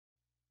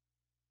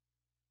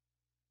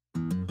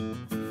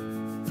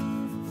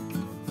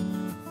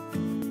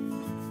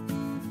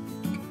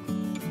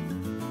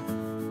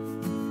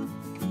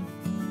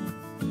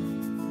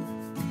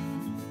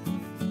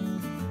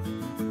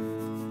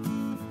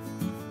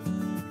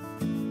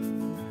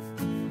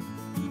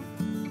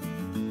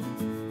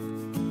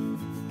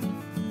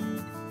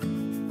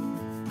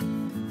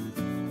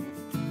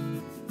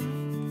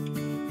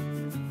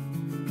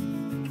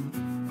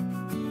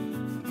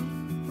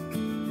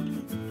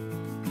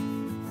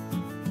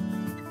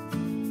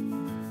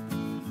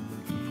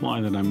fly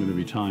that I'm going to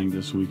be tying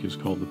this week is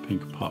called the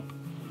Pink Pup.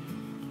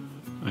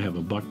 I have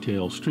a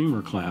bucktail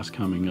streamer class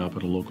coming up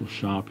at a local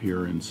shop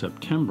here in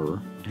September,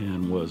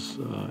 and was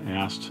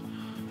asked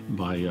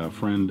by a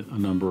friend a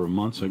number of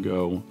months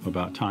ago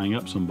about tying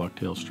up some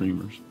bucktail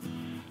streamers.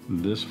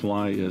 This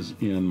fly is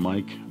in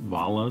Mike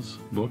Vala's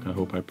book, I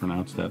hope I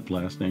pronounced that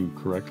last name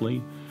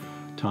correctly,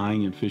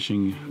 Tying and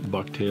Fishing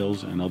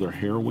Bucktails and Other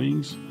Hair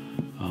Wings.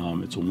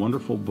 It's a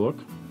wonderful book.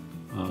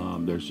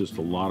 There's just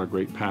a lot of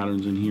great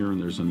patterns in here,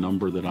 and there's a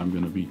number that I'm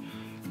going to be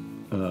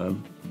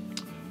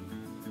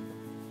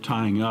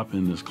tying up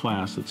in this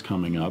class that's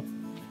coming up.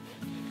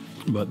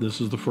 But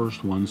this is the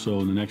first one, so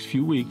in the next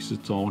few weeks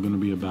it's all going to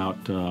be about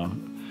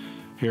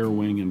hair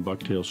wing and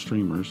bucktail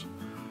streamers.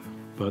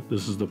 But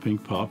this is the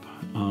Pink Pup.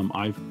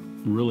 I've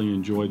really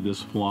enjoyed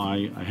this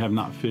fly. I have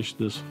not fished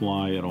this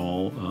fly at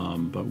all,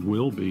 but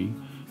will be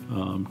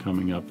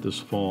coming up this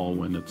fall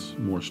when it's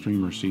more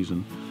streamer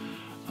season.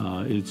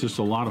 It's just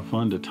a lot of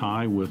fun to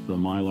tie with the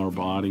mylar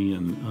body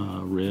and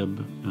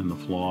rib and the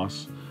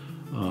floss.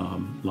 A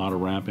lot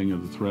of wrapping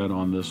of the thread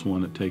on this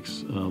one. It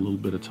takes a little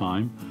bit of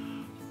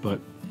time,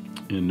 but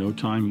in no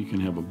time you can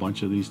have a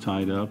bunch of these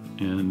tied up,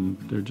 and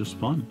they're just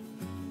fun.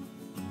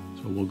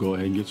 So we'll go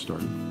ahead and get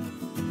started.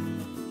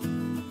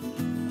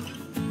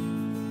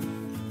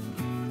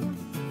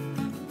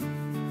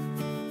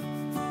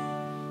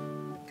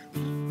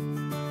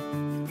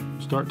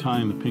 Start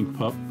tying the Pink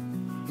Pup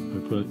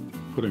by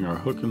putting our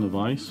hook in the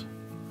vise.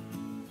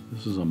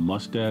 This is a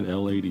Mustad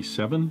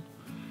L87.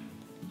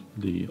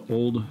 The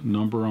old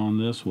number on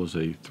this was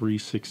a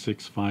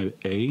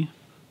 3665A.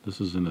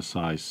 This is in a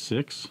size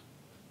 6.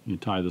 You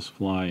tie this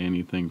fly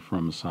anything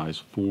from a size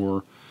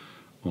 4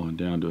 on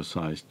down to a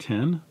size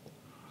 10.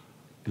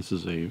 This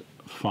is a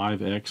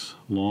 5X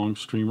long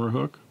streamer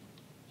hook.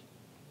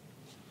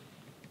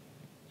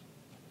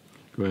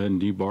 Go ahead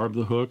and debarb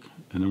the hook,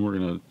 and then we're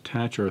going to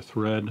attach our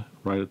thread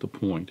right at the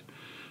point.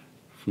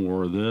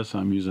 For this,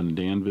 I'm using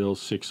Danville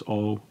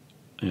 6.0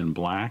 in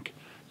black.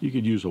 You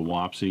could use a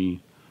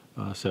Wapsi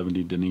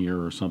 70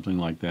 Denier or something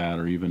like that,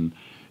 or even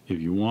if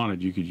you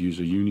wanted, you could use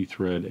a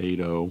Uni-Thread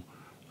 8.0.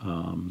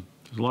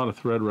 There's a lot of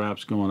thread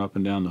wraps going up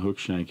and down the hook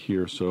shank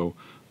here, so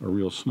a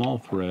real small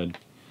thread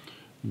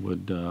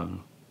would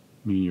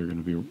mean you're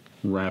going to be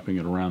wrapping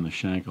it around the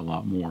shank a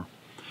lot more.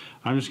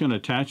 I'm just going to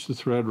attach the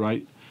thread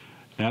right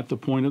at the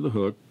point of the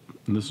hook,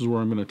 and this is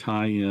where I'm going to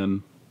tie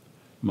in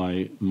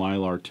my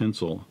mylar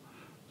tinsel.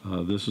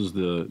 This is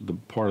the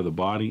part of the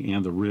body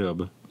and the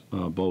rib,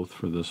 both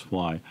for this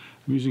fly.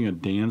 I'm using a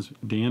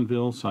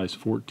Danville size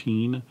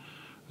 14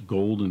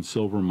 gold and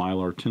silver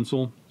mylar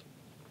tinsel.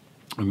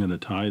 I'm going to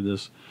tie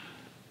this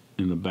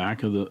in the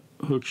back of the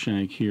hook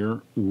shank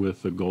here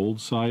with the gold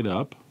side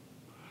up.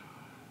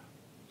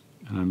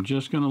 And I'm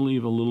just going to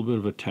leave a little bit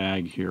of a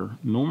tag here.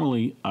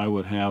 Normally I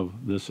would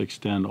have this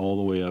extend all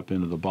the way up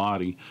into the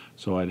body,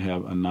 so I'd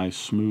have a nice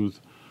smooth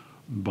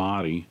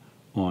body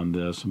on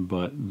this,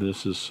 but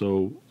this is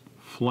so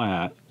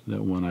flat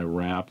that when I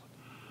wrap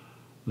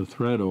the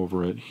thread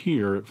over it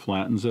here, it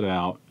flattens it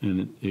out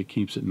and it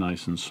keeps it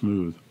nice and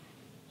smooth.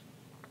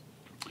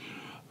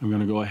 I'm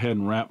going to go ahead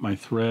and wrap my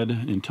thread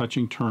in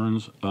touching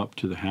turns up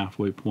to the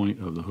halfway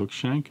point of the hook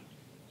shank.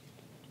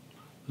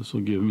 This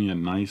will give me a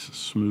nice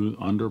smooth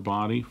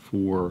underbody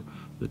for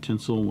the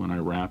tinsel when I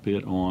wrap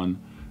it on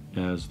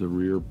as the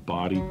rear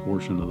body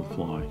portion of the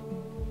fly.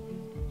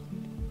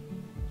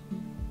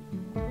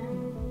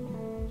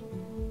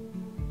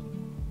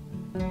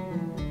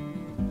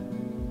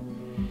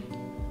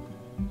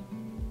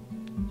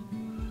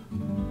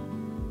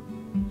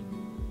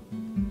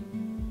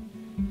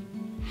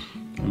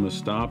 I'm going to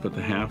stop at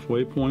the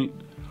halfway point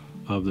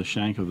of the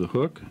shank of the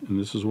hook, and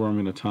this is where I'm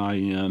going to tie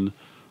in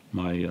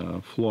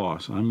my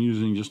floss. I'm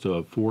using just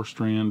a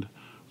 4-strand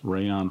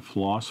Rayon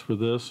floss for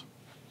this.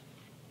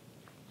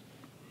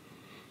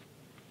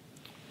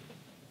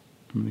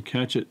 I'm going to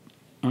catch it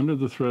under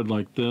the thread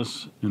like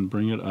this and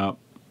bring it up.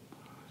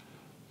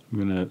 I'm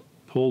going to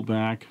pull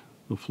back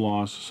the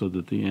floss so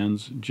that the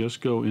ends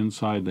just go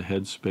inside the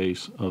head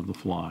space of the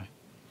fly.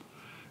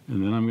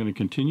 And then I'm going to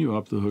continue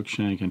up the hook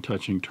shank and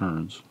touching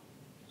turns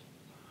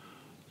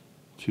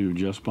to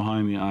just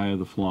behind the eye of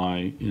the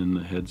fly in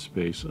the head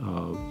space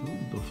of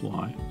the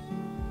fly.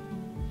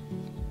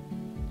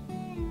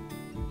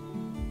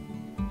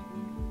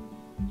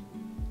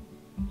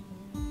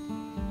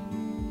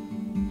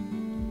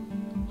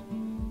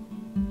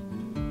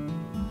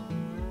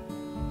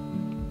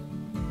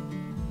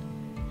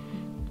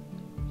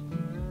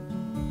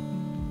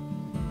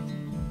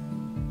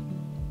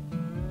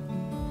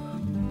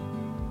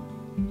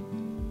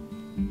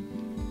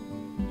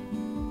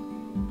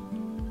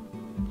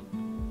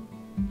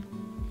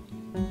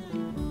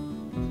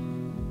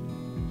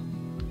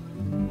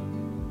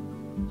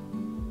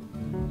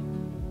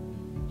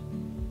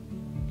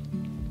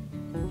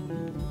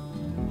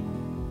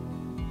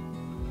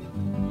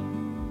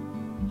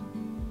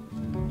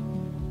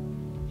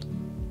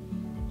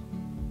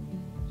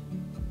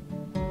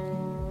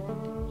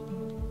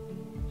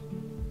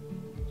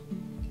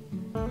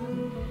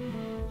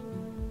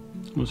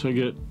 Once I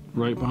get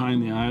right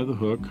behind the eye of the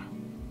hook,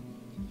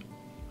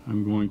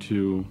 I'm going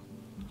to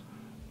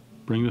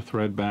bring the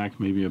thread back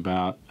maybe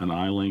about an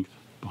eye length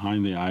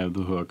behind the eye of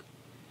the hook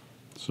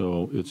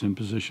so it's in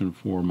position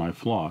for my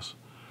floss.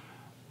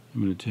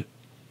 I'm going to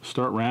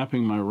start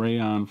wrapping my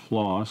Rayon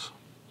floss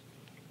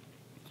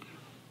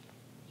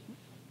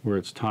where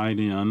it's tied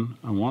in.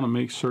 I want to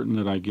make certain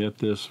that I get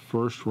this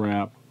first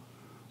wrap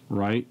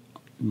right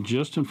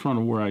just in front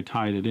of where I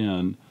tied it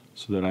in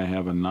so that I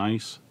have a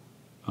nice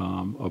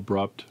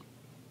abrupt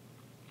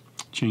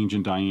change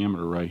in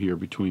diameter right here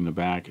between the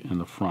back and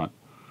the front.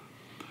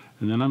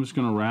 And then I'm just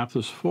going to wrap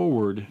this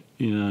forward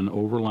in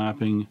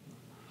overlapping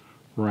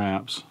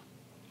wraps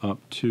up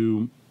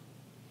to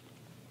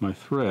my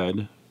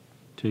thread,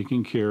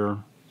 taking care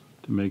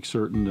to make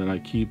certain that I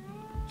keep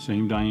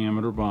same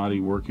diameter body,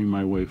 working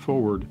my way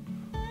forward,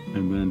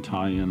 and then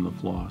tie in the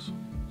floss.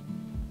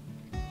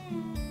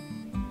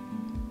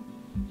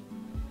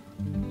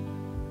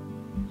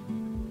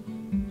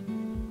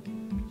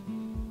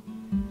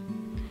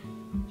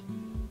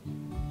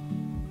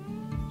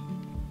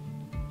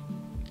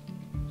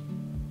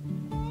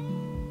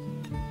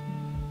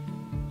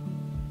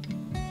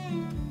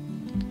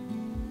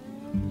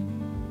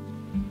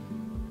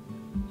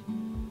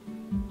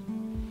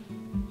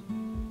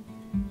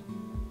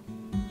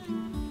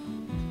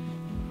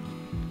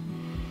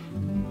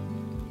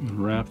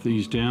 Wrap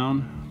these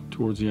down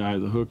towards the eye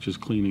of the hook,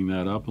 just cleaning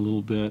that up a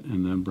little bit,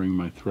 and then bring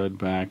my thread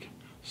back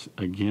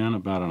again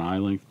about an eye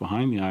length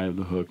behind the eye of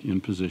the hook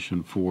in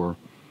position for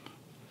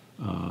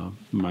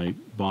my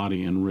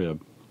body and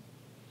rib.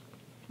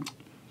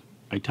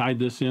 I tied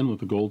this in with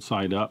the gold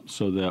side up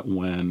so that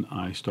when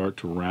I start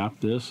to wrap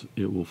this,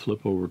 it will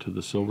flip over to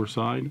the silver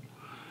side.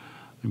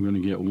 I'm going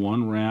to get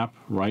one wrap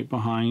right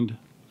behind,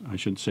 I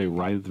should say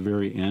right at the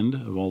very end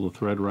of all the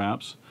thread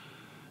wraps,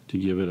 to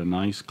give it a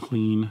nice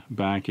clean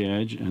back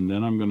edge, and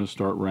then I'm going to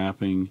start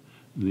wrapping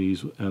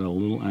these at a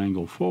little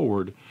angle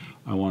forward.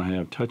 I want to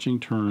have touching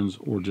turns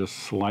or just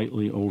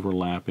slightly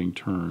overlapping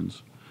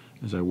turns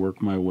as I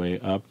work my way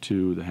up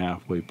to the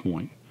halfway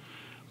point.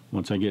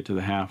 Once I get to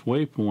the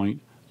halfway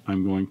point,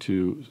 I'm going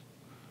to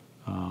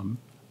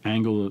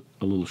angle it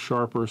a little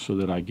sharper so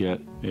that I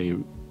get a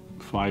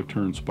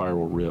 5-turn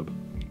spiral rib.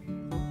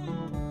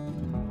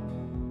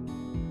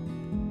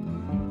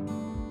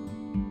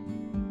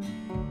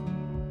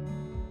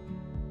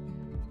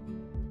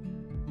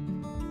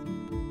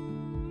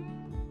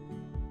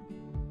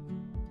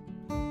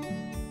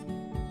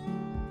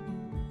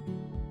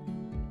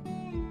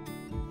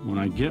 When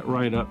I get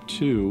right up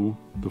to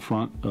the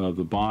front of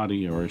the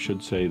body, or I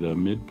should say the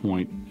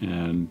midpoint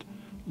and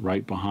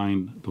right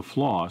behind the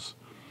floss,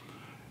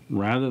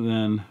 rather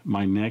than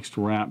my next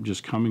wrap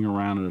just coming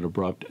around at an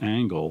abrupt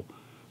angle,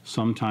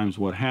 sometimes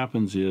what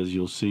happens is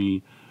you'll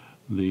see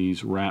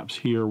these wraps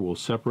here will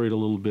separate a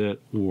little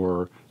bit,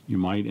 or you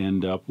might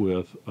end up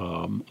with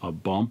a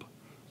bump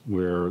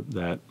where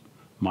that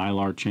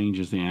mylar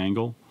changes the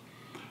angle.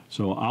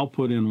 So I'll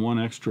put in one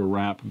extra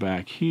wrap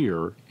back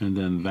here, and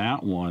then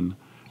that one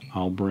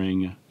I'll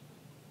bring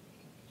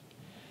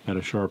at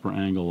a sharper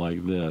angle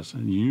like this.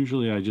 And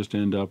usually I just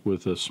end up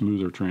with a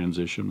smoother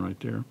transition right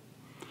there.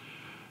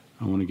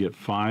 I want to get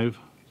 5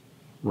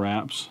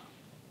 wraps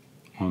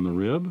on the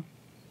rib.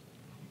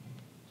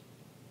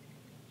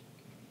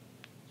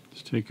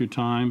 Just take your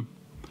time.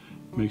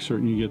 Make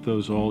certain you get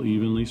those all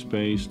evenly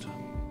spaced.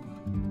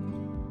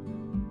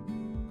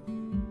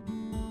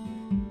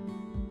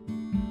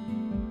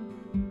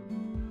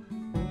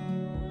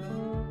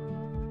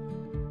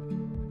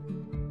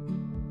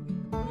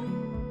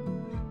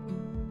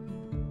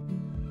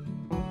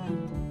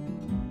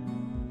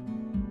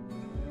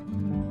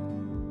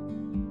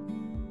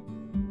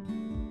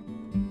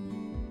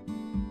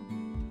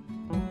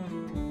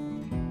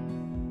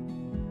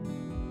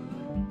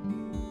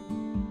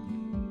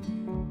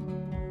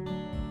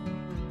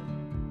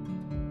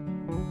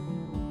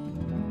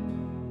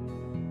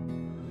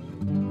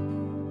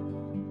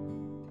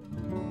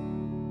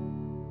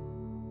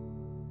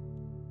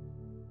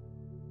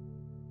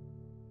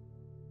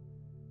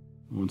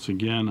 Once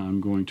again,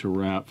 I'm going to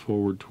wrap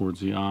forward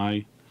towards the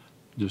eye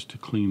just to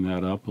clean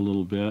that up a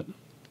little bit,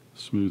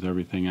 smooth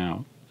everything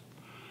out.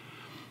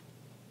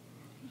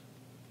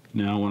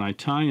 Now when I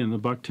tie in the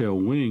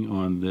bucktail wing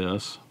on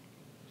this,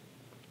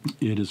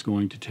 it is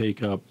going to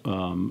take up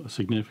a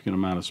significant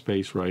amount of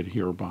space right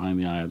here behind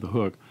the eye of the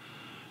hook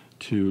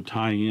to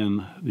tie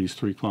in these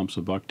 3 clumps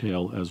of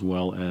bucktail as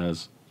well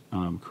as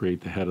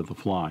create the head of the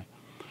fly.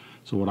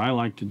 So what I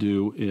like to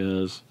do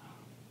is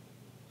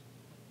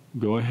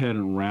go ahead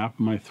and wrap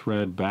my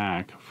thread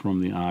back from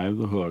the eye of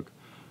the hook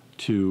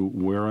to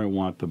where I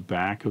want the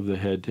back of the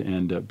head to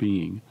end up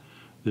being.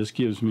 This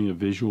gives me a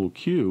visual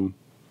cue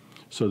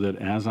so that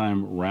as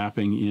I'm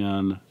wrapping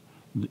in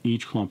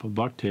each clump of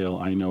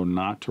bucktail, I know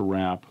not to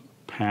wrap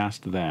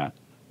past that.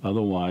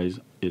 Otherwise,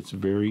 it's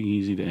very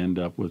easy to end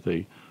up with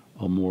a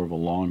more of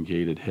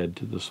elongated head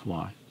to this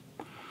fly.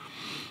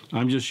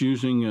 I'm just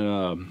using,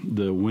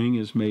 the wing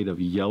is made of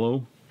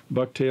yellow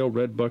bucktail,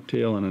 red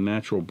bucktail, and a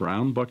natural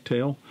brown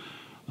bucktail.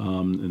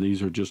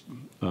 These are just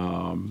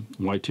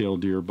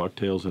white-tailed deer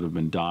bucktails that have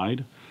been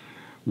dyed,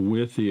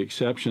 with the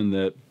exception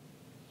that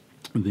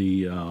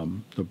the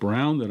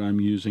brown that I'm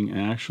using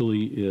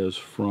actually is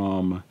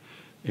from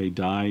a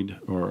dyed,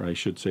 or I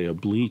should say a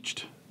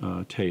bleached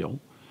tail.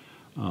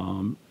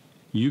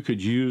 You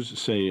could use,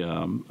 say,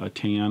 a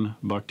tan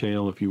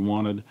bucktail if you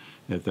wanted,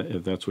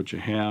 if that's what you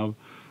have,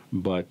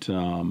 but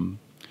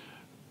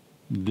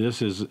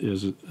this is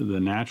the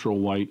natural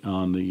white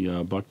on the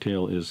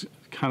bucktail is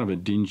kind of a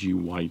dingy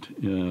white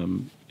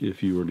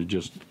if you were to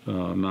just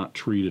not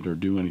treat it or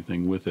do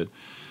anything with it.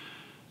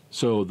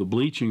 So the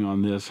bleaching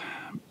on this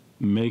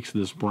makes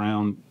this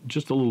brown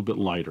just a little bit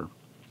lighter.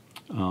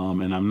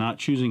 And I'm not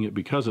choosing it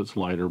because it's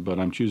lighter, but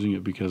I'm choosing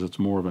it because it's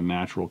more of a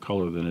natural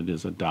color than it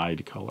is a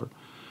dyed color.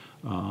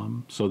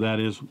 So that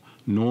is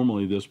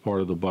normally this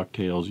part of the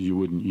bucktails you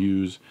wouldn't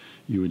use,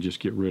 you would just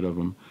get rid of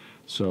them.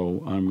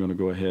 So I'm going to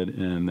go ahead,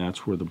 and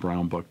that's where the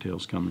brown bucktail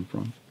is coming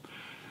from.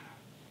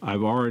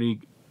 I've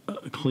already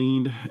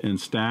cleaned and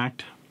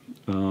stacked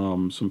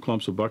some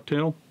clumps of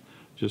bucktail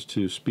just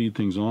to speed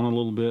things on a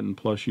little bit, and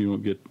plus you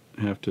don't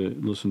have to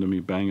listen to me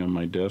bang on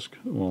my desk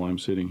while I'm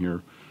sitting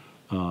here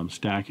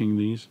stacking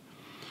these.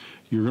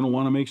 You're going to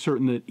want to make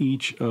certain that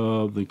each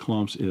of the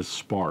clumps is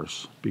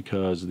sparse,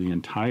 because the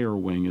entire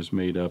wing is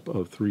made up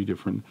of 3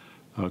 different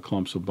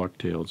clumps of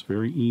bucktail. It's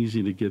very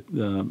easy to get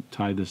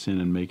tie this in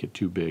and make it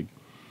too big.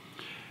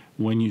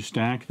 When you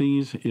stack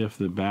these, if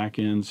the back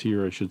ends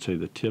here, I should say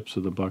the tips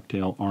of the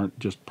bucktail, aren't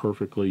just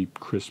perfectly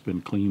crisp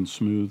and clean,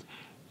 smooth,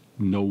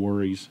 no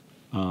worries.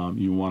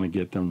 You want to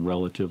get them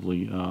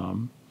relatively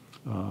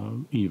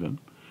even.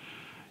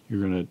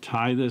 You're going to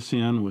tie this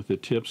in with the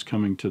tips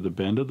coming to the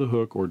bend of the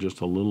hook or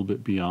just a little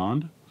bit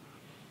beyond.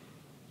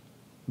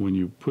 When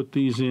you put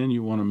these in,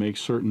 you want to make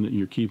certain that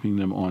you're keeping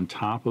them on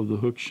top of the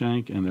hook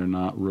shank and they're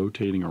not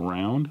rotating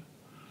around.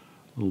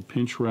 A little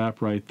pinch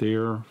wrap right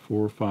there,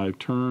 4 or 5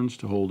 turns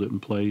to hold it in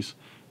place,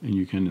 and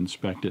you can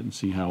inspect it and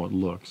see how it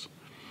looks.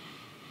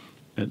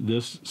 At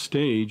this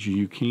stage,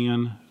 you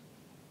can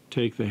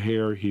take the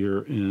hair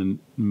here and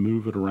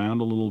move it around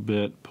a little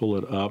bit, pull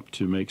it up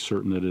to make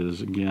certain that it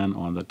is again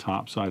on the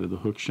top side of the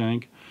hook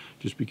shank.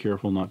 Just be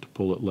careful not to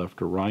pull it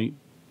left or right.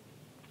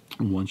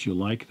 And once you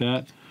like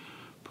that,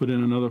 put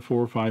in another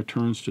 4 or 5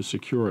 turns to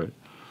secure it.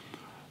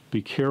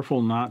 Be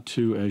careful not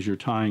to, as you're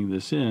tying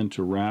this in,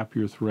 to wrap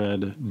your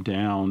thread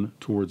down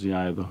towards the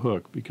eye of the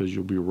hook, because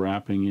you'll be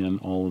wrapping in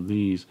all of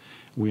these.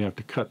 We have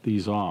to cut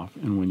these off,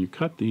 and when you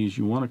cut these,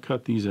 you want to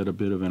cut these at a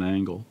bit of an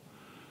angle.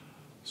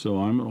 So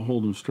I'm going to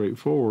hold them straight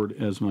forward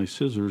as my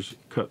scissors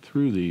cut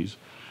through these.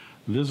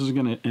 This is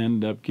going to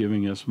end up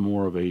giving us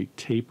more of a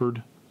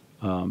tapered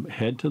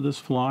head to this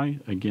fly.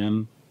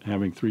 Again,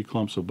 having 3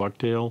 clumps of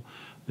bucktail,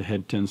 the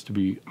head tends to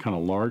be kind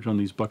of large on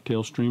these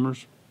bucktail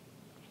streamers.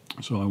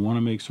 So I want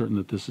to make certain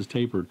that this is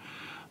tapered.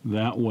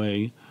 That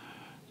way,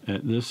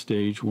 at this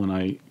stage, when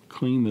I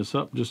clean this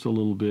up just a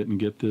little bit and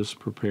get this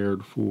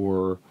prepared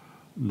for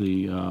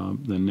the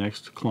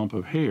next clump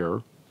of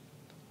hair,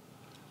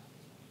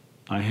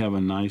 I have a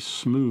nice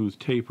smooth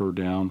taper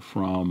down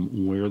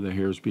from where the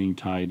hair is being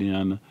tied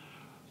in,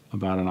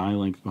 about an eye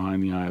length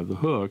behind the eye of the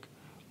hook,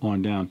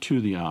 on down to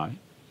the eye.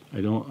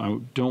 I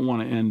don't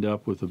want to end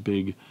up with a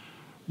big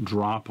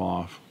drop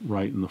off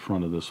right in the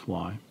front of this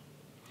fly.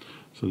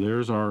 So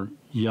there's our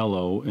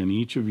yellow, and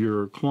each of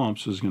your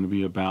clumps is going to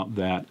be about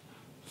that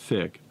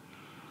thick.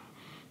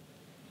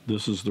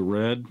 This is the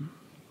red.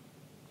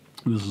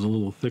 This is a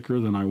little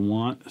thicker than I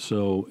want,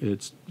 so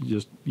it's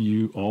just,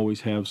 you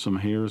always have some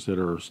hairs that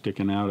are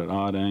sticking out at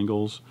odd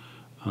angles,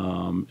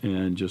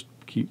 and just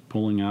keep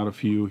pulling out a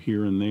few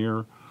here and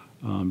there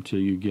till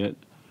you get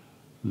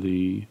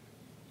the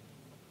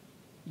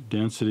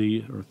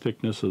density or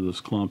thickness of this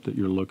clump that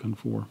you're looking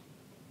for.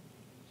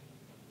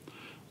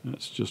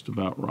 That's just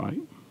about right.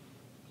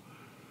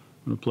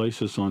 I'm going to place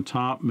this on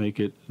top, make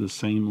it the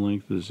same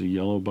length as the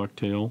yellow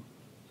bucktail.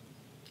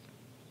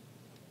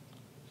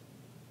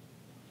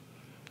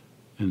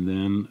 And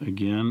then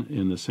again,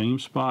 in the same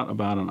spot,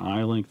 about an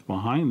eye length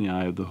behind the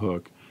eye of the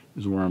hook,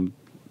 is where I'm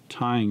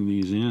tying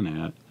these in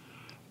at. I'm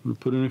going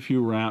to put in a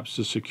few wraps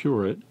to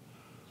secure it.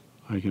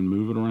 I can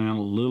move it around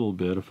a little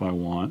bit if I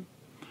want.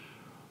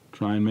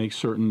 Try and make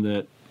certain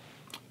that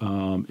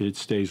it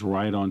stays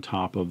right on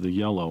top of the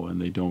yellow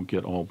and they don't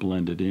get all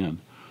blended in.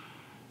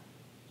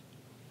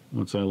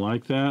 Once I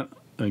like that,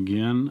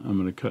 again, I'm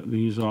going to cut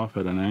these off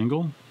at an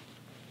angle.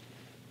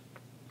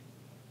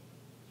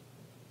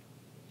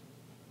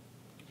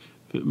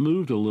 If it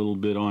moved a little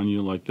bit on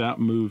you, like that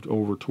moved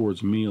over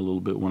towards me a little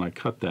bit when I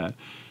cut that,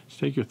 just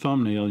take your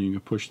thumbnail and you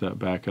can push that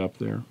back up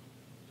there.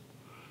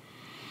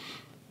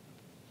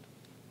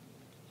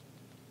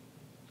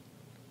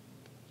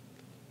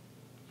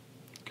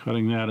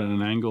 Cutting that at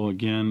an angle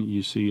again,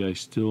 you see I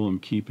still am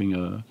keeping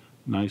a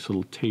nice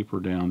little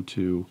taper down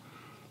to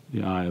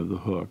the eye of the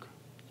hook.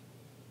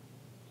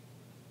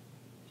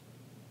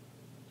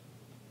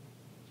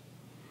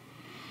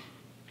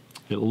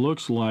 It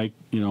looks like,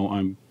 you know,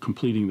 I'm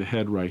completing the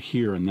head right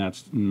here, and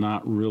that's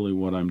not really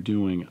what I'm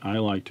doing. I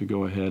like to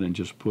go ahead and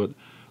just put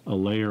a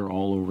layer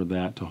all over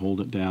that to hold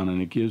it down,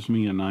 and it gives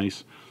me a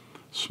nice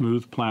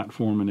smooth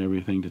platform and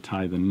everything to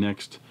tie the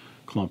next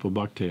clump of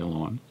bucktail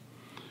on.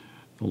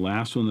 The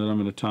last one that I'm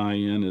going to tie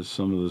in is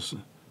some of this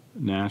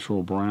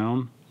natural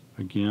brown.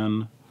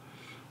 Again,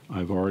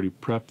 I've already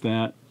prepped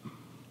that.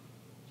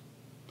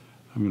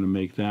 I'm going to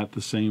make that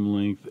the same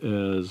length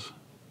as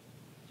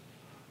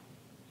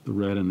the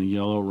red and the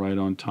yellow right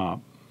on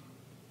top.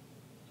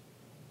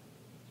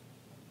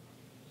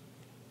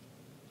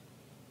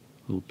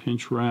 Little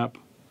pinch wrap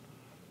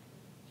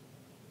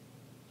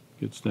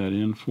gets that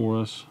in for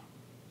us.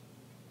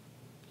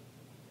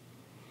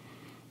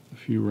 A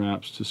few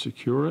wraps to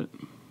secure it.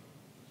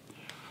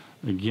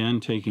 Again,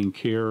 taking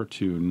care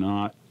to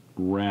not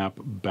wrap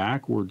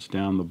backwards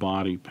down the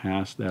body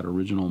past that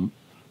original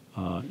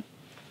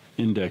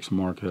index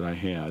mark that I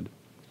had.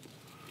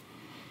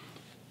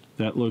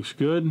 That looks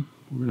good.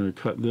 We're going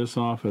to cut this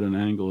off at an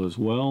angle as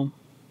well.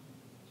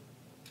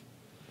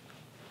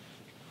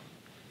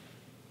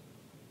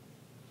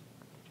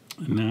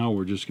 And now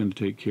we're just going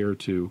to take care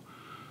to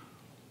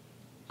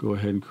go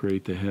ahead and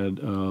create the head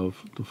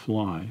of the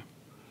fly.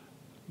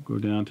 Go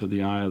down to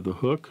the eye of the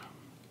hook,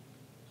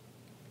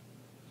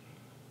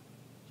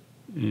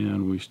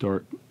 and we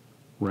start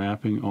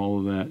wrapping all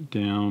of that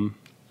down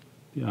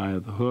the eye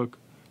of the hook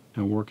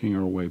and working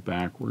our way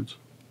backwards.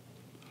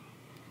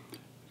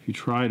 If you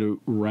try to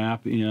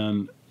wrap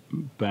in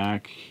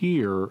back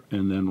here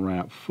and then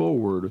wrap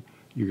forward,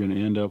 you're going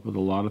to end up with a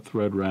lot of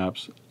thread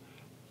wraps.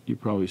 You've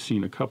probably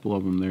seen a couple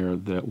of them there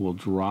that will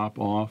drop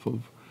off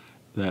of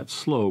that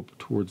slope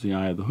towards the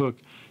eye of the hook.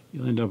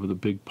 You'll end up with a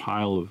big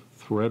pile of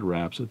thread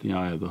wraps at the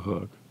eye of the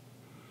hook.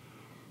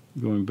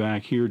 Going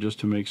back here just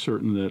to make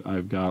certain that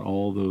I've got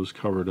all those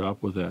covered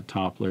up with that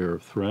top layer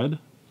of thread.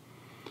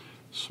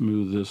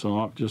 Smooth this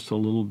off just a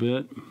little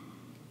bit.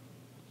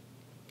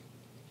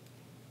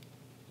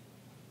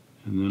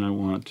 And then I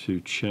want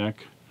to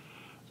check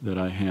that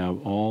I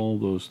have all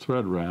those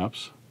thread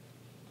wraps,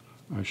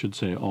 I should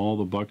say all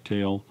the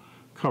bucktail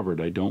covered.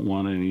 I don't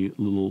want any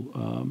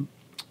little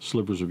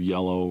slivers of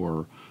yellow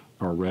or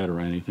red or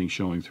anything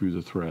showing through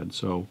the thread.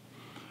 So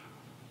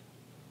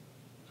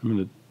I'm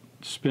going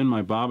to spin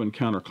my bobbin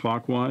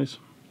counterclockwise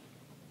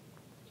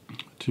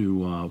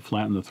to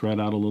flatten the thread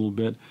out a little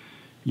bit.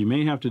 You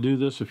may have to do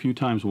this a few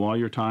times while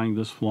you're tying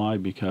this fly,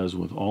 because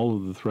with all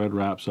of the thread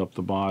wraps up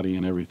the body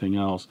and everything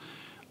else,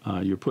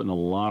 you're putting a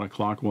lot of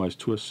clockwise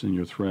twists in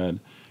your thread,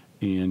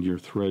 and your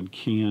thread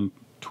can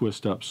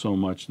twist up so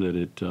much that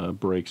it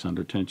breaks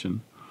under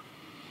tension.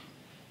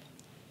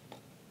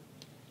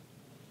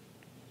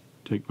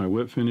 Take my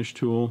whip finish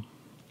tool.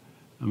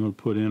 I'm going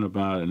to put in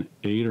about an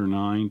 8 or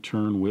 9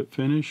 turn whip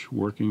finish,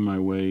 working my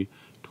way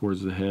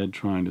towards the head,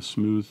 trying to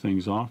smooth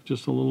things off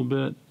just a little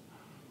bit.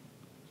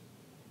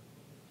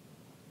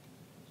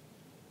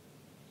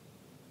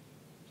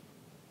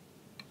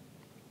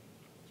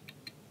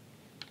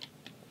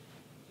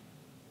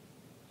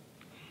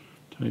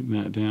 Tighten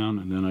that down,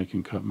 and then I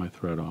can cut my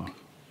thread off.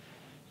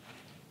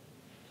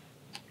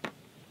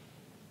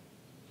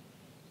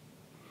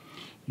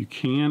 You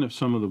can, if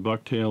some of the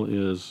bucktail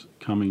is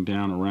coming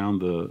down around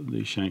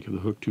the shank of the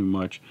hook too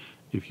much,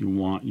 if you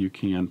want, you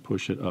can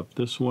push it up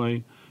this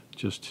way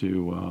just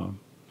to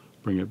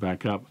bring it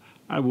back up.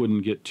 I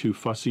wouldn't get too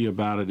fussy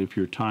about it if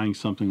you're tying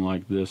something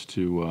like this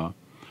to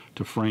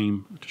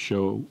frame, to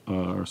show,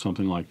 or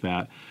something like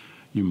that.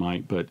 You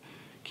might, but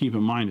keep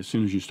in mind, as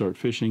soon as you start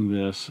fishing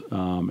this,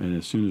 and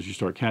as soon as you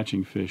start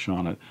catching fish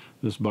on it,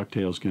 this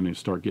bucktail is going to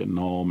start getting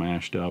all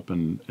mashed up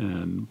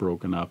and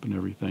broken up and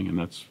everything, and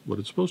that's what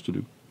it's supposed to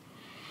do.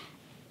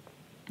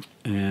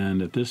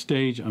 And at this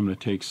stage, I'm going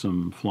to take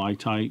some fly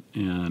tight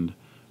and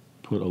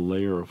put a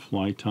layer of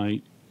fly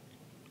tight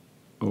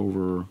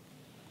over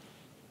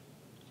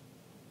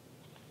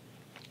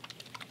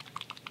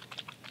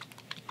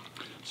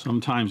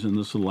sometimes in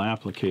this little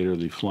applicator,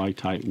 the fly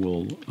tight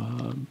will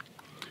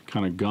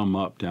kind of gum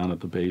up down at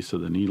the base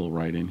of the needle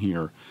right in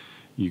here.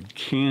 You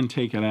can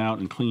take it out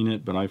and clean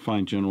it, but I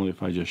find generally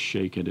if I just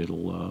shake it,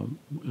 it'll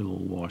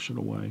wash it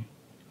away.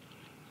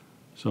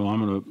 So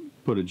I'm going to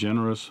put a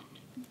generous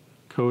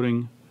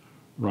coating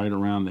right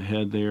around the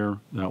head there.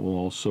 That will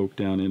all soak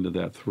down into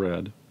that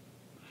thread.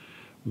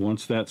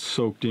 Once that's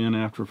soaked in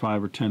after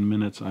 5 or 10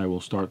 minutes, I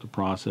will start the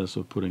process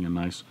of putting a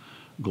nice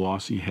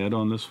glossy head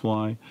on this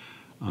fly.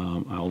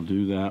 I'll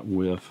do that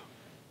with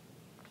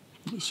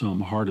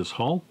some hardest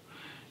hull.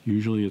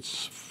 Usually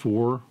it's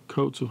 4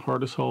 coats of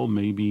hardest hull,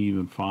 maybe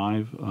even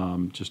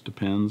 5, just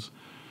depends.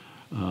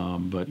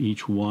 But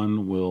each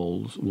one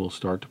will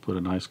start to put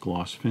a nice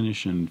gloss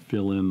finish and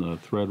fill in the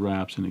thread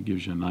wraps, and it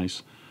gives you a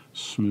nice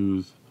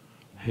smooth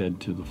head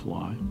to the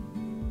fly.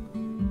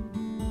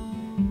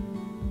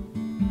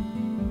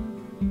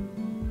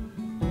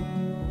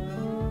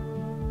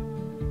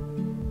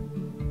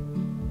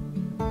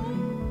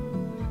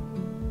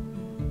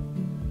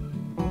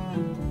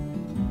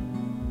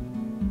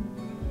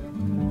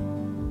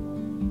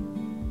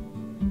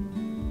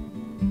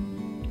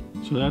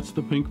 So that's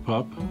the Pink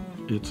Pup.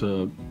 It's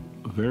a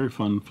very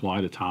fun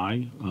fly to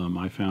tie.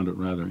 I found it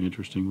rather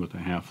interesting with the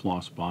half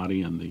floss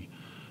body and the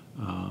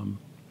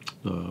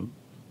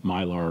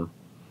mylar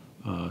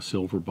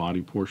silver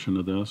body portion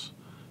of this.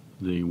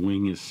 The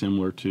wing is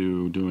similar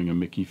to doing a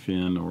Mickey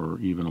fin or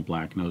even a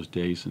black-nosed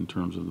dace in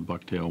terms of the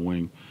bucktail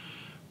wing.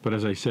 But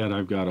as I said,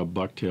 I've got a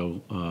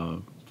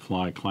bucktail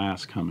fly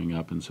class coming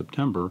up in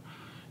September,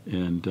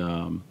 and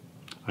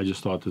I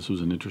just thought this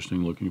was an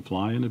interesting looking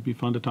fly and it'd be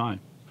fun to tie.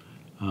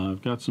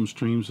 I've got some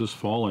streams this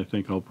fall. I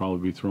think I'll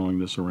probably be throwing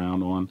this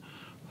around on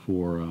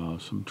for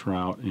some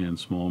trout and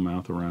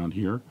smallmouth around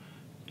here,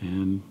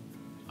 and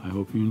I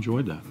hope you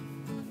enjoyed that.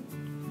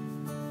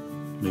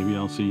 Maybe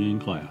I'll see you in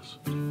class.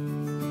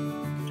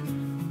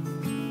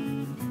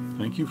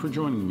 Thank you for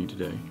joining me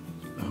today.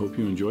 I hope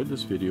you enjoyed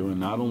this video and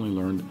not only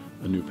learned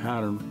a new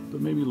pattern, but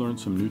maybe learned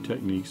some new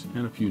techniques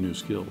and a few new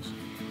skills.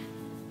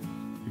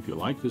 If you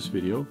like this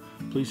video,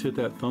 please hit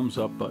that thumbs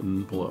up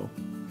button below.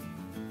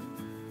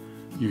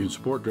 You can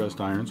support Dressed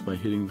Irons by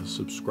hitting the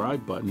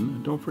subscribe button,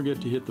 and don't forget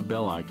to hit the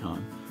bell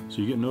icon so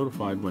you get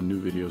notified when new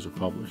videos are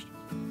published.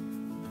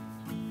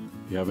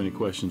 If you have any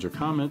questions or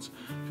comments,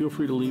 feel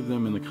free to leave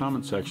them in the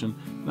comment section,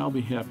 and I'll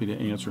be happy to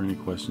answer any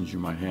questions you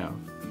might have.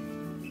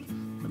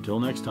 Until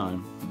next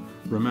time,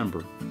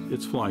 remember,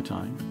 it's fly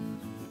time.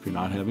 If you're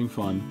not having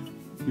fun,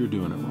 you're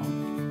doing it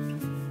wrong.